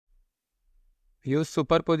Use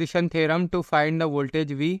superposition theorem to find the voltage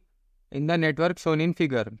V in the network shown in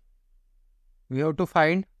figure. We have to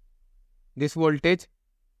find this voltage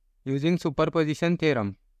using superposition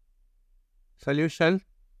theorem. Solution.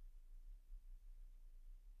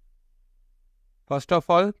 First of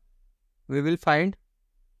all, we will find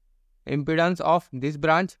impedance of this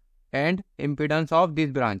branch and impedance of this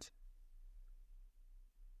branch.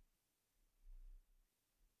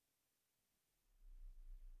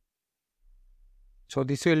 So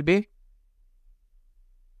this will be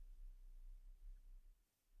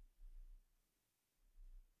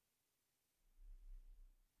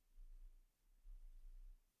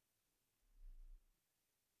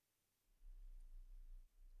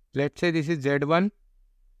let's say this is Z1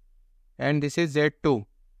 and this is Z2.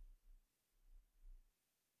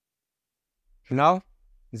 Now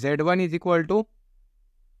Z1 is equal to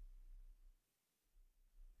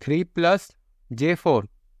 3 plus J4.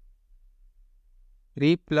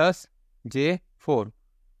 3 plus J4.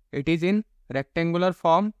 It is in rectangular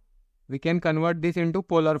form. We can convert this into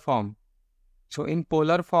polar form. So in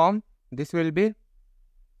polar form, this will be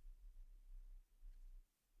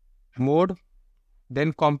mode,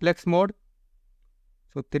 then complex mode.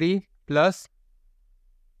 So 3 plus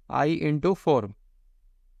I into 4.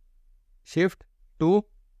 Shift 2,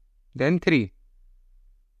 then 3.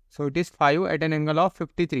 So it is 5 at an angle of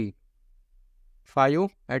 53. 5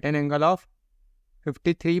 at an angle of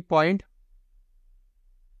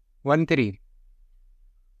 53.13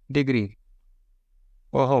 degree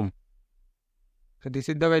ohm. So this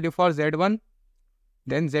is the value for Z1.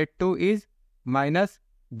 Then Z2 is minus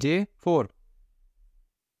J4.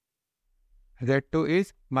 Z2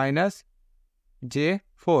 is minus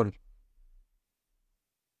J4.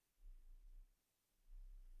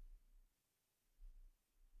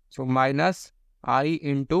 So minus I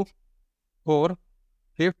into 4,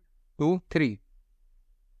 shift to 3.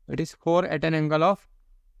 It is 4 at an angle of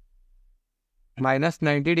minus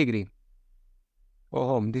 90 degree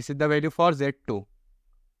ohm. This is the value for Z2.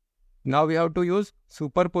 Now we have to use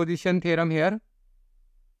superposition theorem here.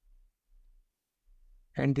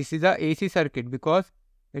 And this is a AC circuit because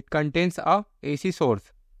it contains a AC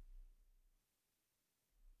source.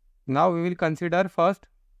 Now we will consider first,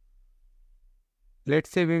 let's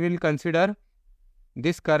say we will consider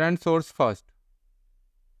this current source first.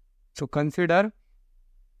 So consider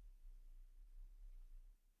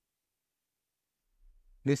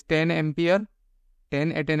this 10 ampere,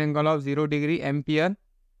 10 at an angle of 0 degree ampere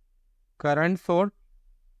current source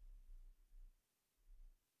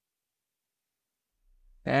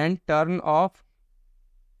and turn off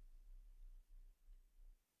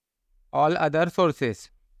all other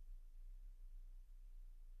sources.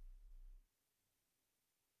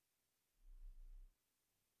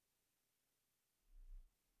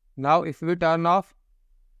 Now if we turn off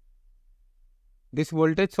this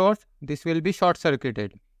voltage source, this will be short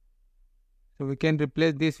circuited. So we can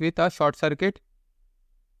replace this with a short circuit.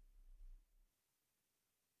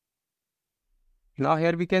 Now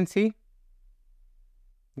here we can see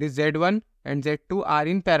this Z1 and Z2 are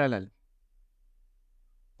in parallel.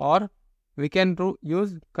 Or we can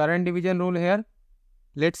use current division rule here.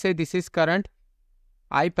 Let's say this is current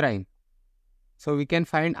I prime. So we can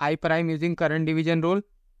find I prime using current division rule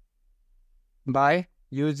by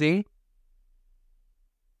using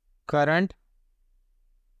current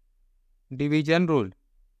division rule.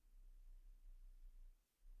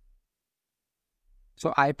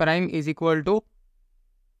 So I prime is equal to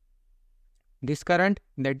this current,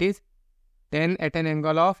 that is 10 at an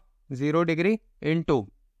angle of 0 degree into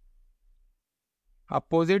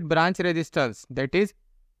opposite branch resistance, that is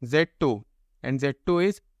Z2, and Z2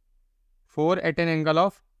 is 4 at an angle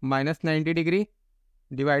of minus 90 degree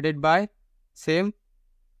divided by same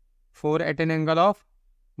 4 at an angle of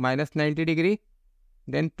minus 90 degree,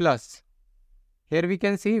 then plus. Here we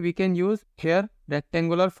can see we can use here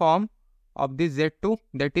rectangular form of this Z2,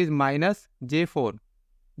 that is minus J4,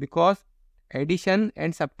 because addition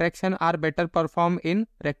and subtraction are better performed in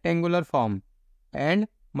rectangular form and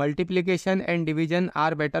multiplication and division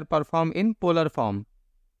are better performed in polar form.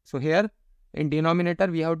 So here in denominator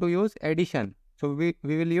we have to use addition. So we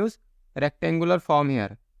will use rectangular form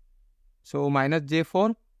here. So minus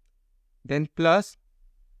J4, then plus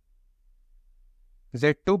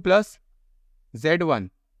Z2 plus Z1,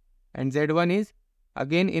 and Z1 is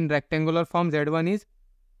again in rectangular form. Z1 is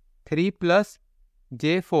 3 plus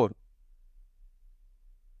J4.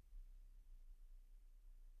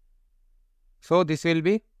 So this will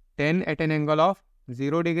be 10 at an angle of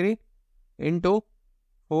 0 degree into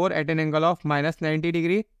 4 at an angle of minus 90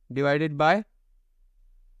 degree divided by,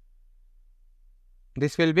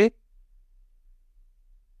 this will be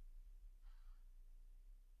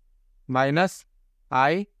minus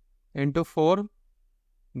I into 4,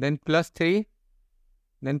 then plus 3,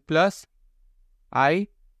 then plus I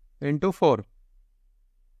into 4.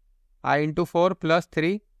 I into 4 plus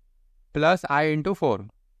 3 plus I into 4.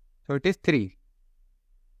 So it is 3.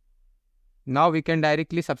 Now we can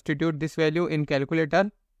directly substitute this value in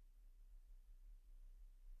calculator.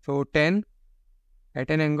 So 10 at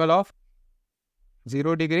an angle of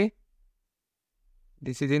 0 degree.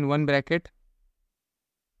 This is in one bracket.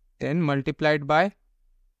 10 multiplied by,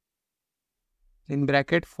 in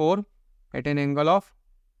bracket 4 at an angle of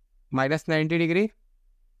minus 90 degree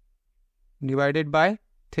divided by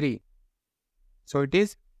 3. So it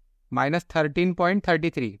is minus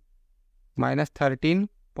 13.33. Minus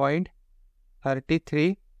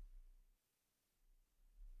 13.33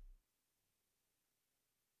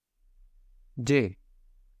 J.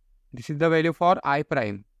 This is the value for I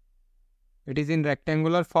prime. It is in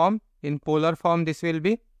rectangular form. In polar form, this will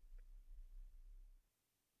be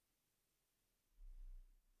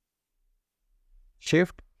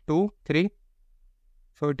shift 2, 3.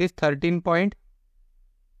 So it is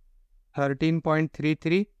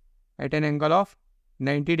 13.33 at an angle of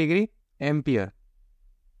 90 degree ampere.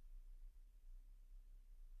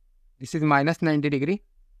 This is minus 90 degree.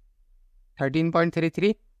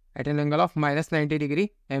 13.33 at an angle of minus 90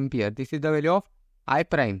 degree ampere. This is the value of I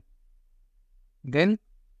prime. Then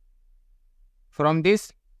from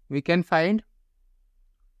this we can find,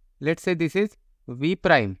 let's say this is V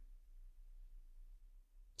prime.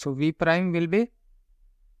 So V prime will be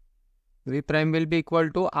equal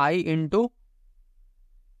to I into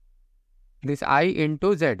this I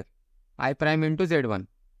into Z. I prime into Z1.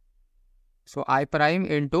 So I prime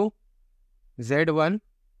into Z1.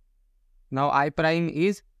 Now I prime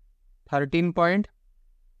is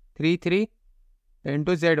 13.33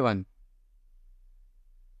 into Z1.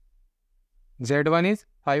 Z1 is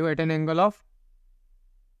 5 at an angle of,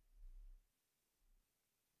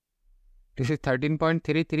 this is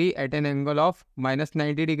 13.33 at an angle of minus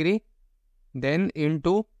 90 degree. Then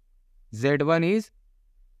into Z1 is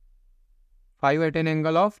 5 at an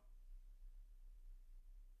angle of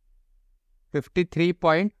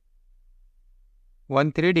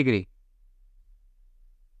 53.13 degree.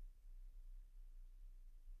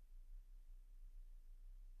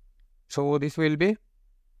 So this will be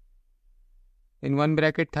in one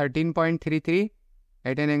bracket 13.33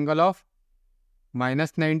 at an angle of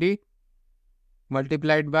minus 90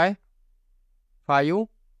 multiplied by 5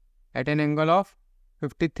 at an angle of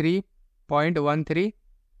 53.13,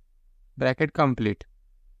 bracket complete.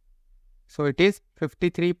 So it is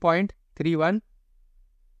 53.31,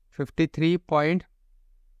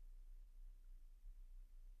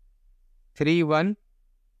 53.31,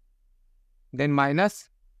 then minus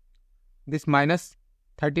this minus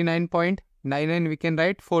 39.99 we can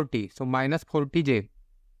write 40. So minus 40J.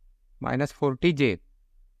 Minus 40J.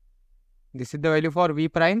 This is the value for V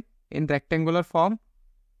prime in rectangular form.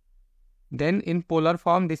 Then in polar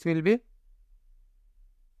form this will be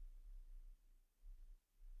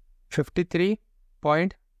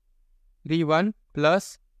 53.31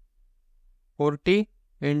 plus 40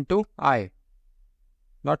 into I.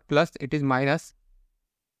 Not plus, it is minus.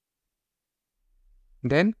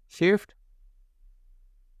 Then shift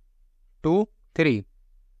 2, 3.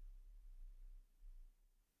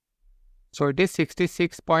 So it is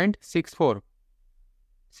 66.64.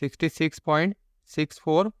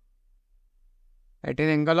 66.64 at an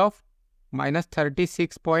angle of minus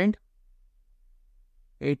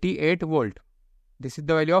 36.88 volt. This is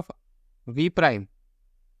the value of V prime.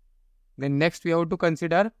 Then next we have to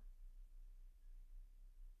consider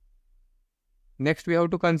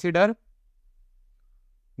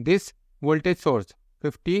this voltage source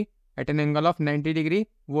 50 at an angle of 90 degree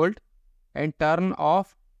volt and turn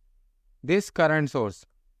off this current source.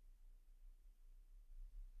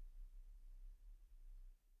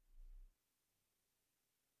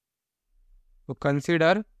 So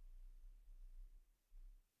consider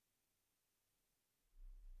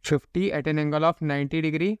 50 at an angle of 90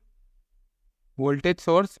 degree voltage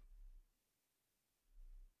source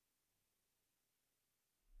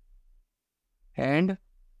and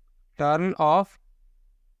turn off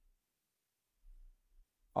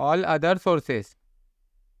all other sources.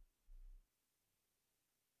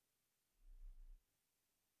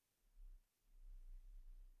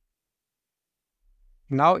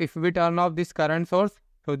 Now if we turn off this current source,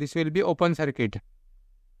 so this will be open circuit.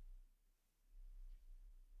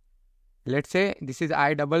 Let's say this is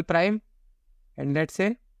I double prime, and let's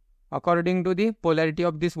say according to the polarity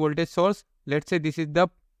of this voltage source, let's say this is the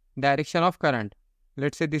direction of current.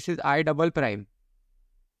 Let's say this is I double prime.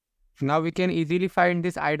 Now we can easily find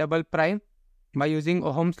this I double prime by using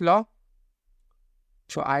Ohm's law.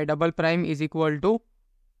 So I double prime is equal to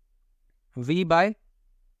V by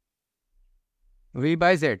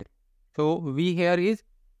Z. So V here is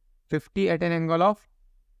 50 at an angle of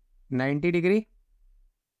 90 degree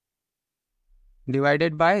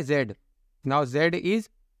divided by Z. Now Z is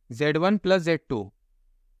Z1 plus Z2.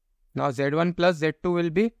 Now Z1 plus Z2 will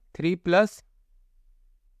be 3 plus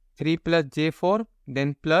J4,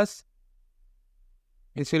 then plus,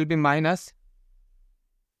 this will be minus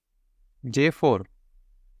J4.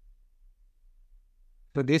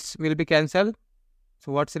 So this will be cancelled.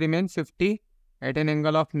 So what's remains? 50 at an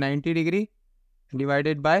angle of 90 degree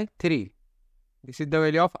divided by 3. This is the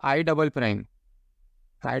value of I double prime.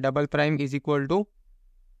 I double prime is equal to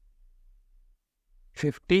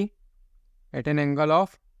 50 at an angle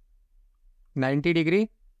of 90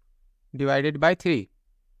 degree divided by 3.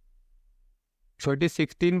 So it is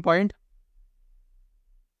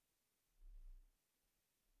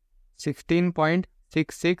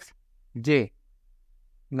 16.66 J.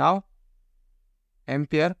 Now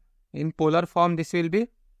ampere, in polar form this will be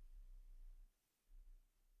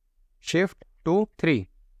shift to 3.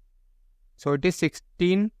 So it is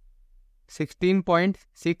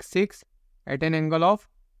 16.66 at an angle of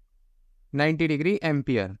 90 degree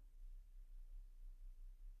ampere.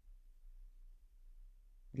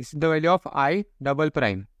 This is the value of I double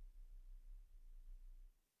prime.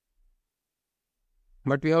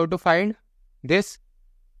 But we have to find this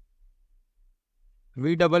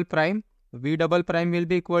V double prime. V double prime will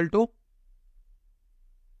be equal to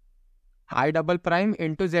I double prime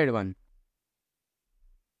into Z1.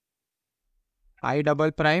 I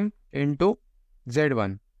double prime into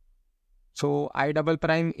Z1. So I double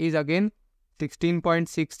prime is again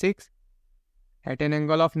 16.66 at an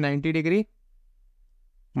angle of 90 degree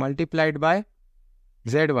multiplied by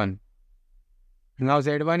Z1. Now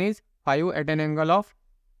Z1 is 5 at an angle of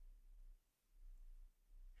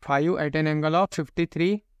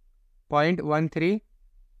 53.13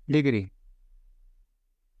 degree.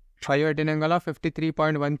 5 at an angle of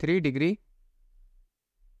 53.13 degree.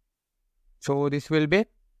 So this will be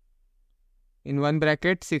in one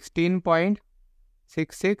bracket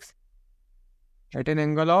 16.66 at an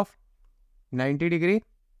angle of 90 degree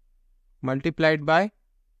multiplied by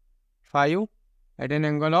 5 at an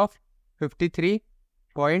angle of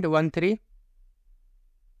 53.13.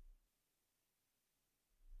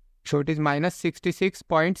 So it is minus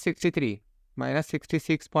 66.63. Minus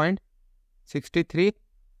 66.63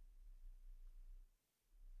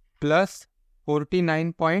 plus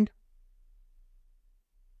 49.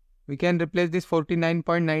 We can replace this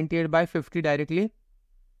 49.98 by 50 directly.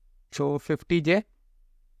 So 50J.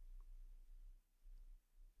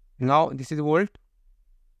 Now this is volt,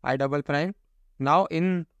 I double prime. Now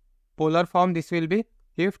in polar form this will be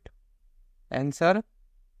shift answer,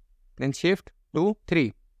 then shift to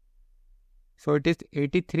 3. So it is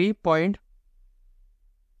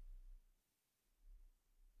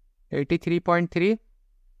 83.3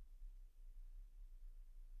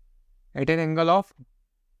 at an angle of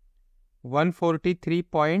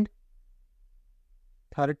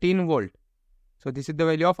 143.13 volt. So this is the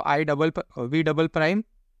value of V double prime.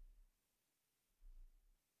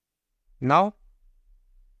 Now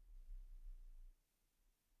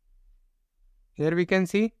here we can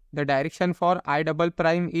see the direction for I double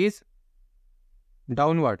prime is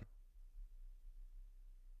downward,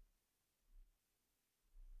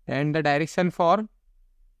 and the direction for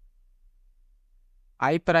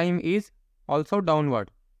I prime is also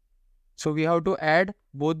downward. So we have to add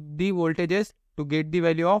both the voltages to get the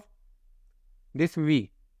value of this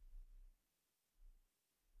V.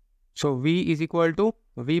 So V is equal to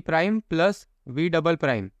V prime plus V double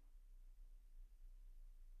prime.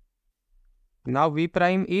 Now V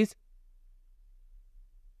prime is,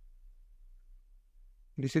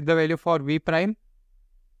 this is the value for V prime.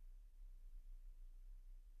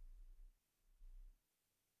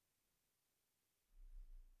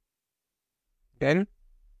 Then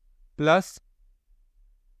plus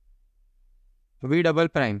V double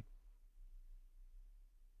prime.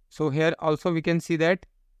 So here also we can see that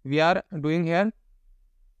we are doing here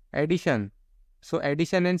addition. So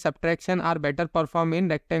addition and subtraction are better performed in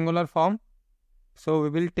rectangular form. So we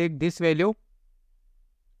will take this value,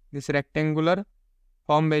 this rectangular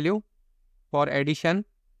form value for addition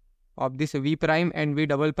of this V prime and V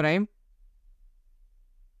double prime.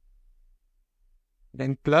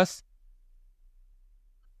 Then plus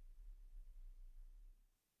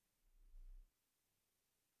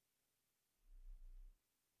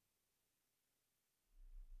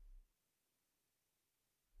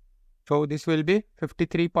So this will be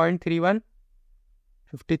 53.31,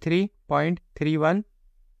 53.31,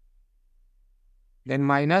 then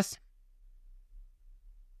minus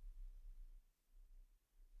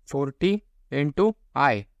 40 into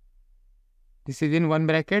I. This is in one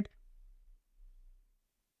bracket.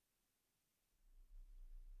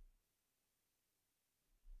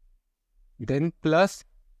 Then plus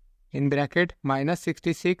in bracket minus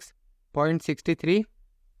 66.63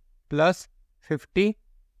 plus 50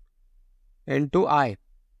 into I.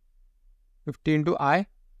 50 into I,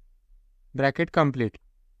 bracket complete.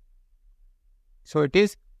 So it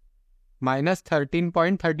is minus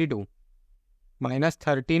 13.32. Minus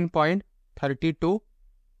 13.32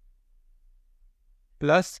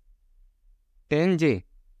 plus 10J.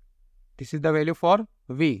 This is the value for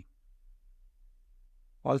V.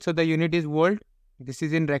 Also the unit is volt. This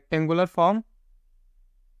is in rectangular form.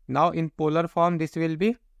 Now in polar form this will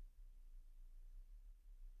be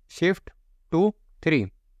shift to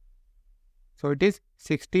 3. So it is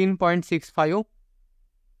 16.65.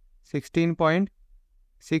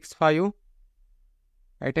 16.65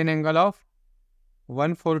 at an angle of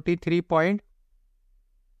 143.10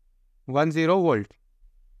 volt.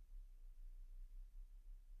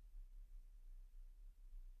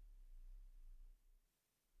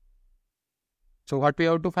 So what we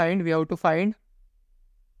have to find? We have to find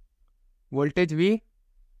voltage V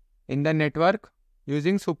in the network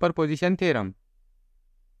using superposition theorem.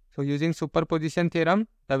 So using superposition theorem,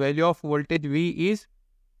 the value of voltage V is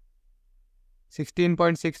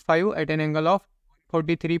 16.65 at an angle of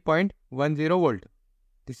 43.10 volt.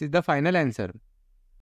 This is the final answer.